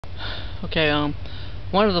Okay,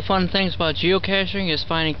 one of the fun things about geocaching is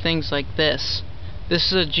finding things like this.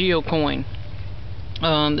 This is a geocoin.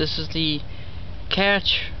 This is the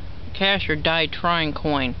cache or die trying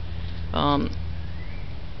coin.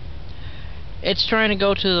 It's trying to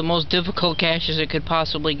go to the most difficult caches it could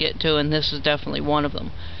possibly get to, and this is definitely one of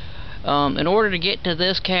them. In order to get to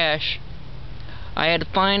this cache, I had to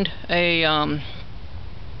find the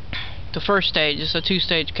first stage. It's a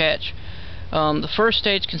two-stage cache. The first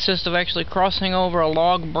stage consists of actually crossing over a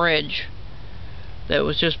log bridge that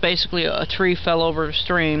was just basically a tree fell over a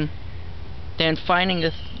stream, then finding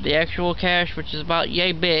the actual cache, which is about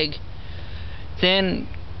yay big, then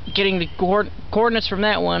getting the coordinates from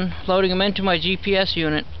that one, loading them into my GPS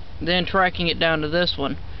unit, then tracking it down to this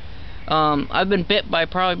one. I've been bit by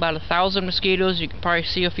probably about 1,000 mosquitoes. You can probably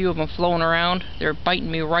see a few of them floating around. They're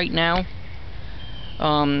biting me right now.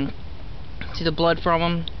 See the blood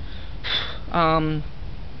from them.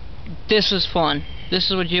 This is fun. This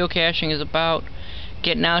is what geocaching is about.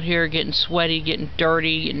 Getting out here, getting sweaty, getting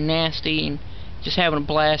dirty, getting nasty, and just having a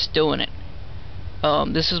blast doing it.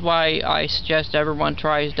 This is why I suggest everyone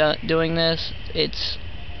tries doing this. It's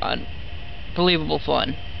unbelievable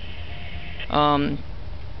fun. I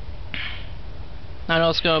know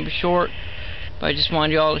it's going to be short, but I just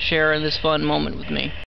wanted you all to share in this fun moment with me.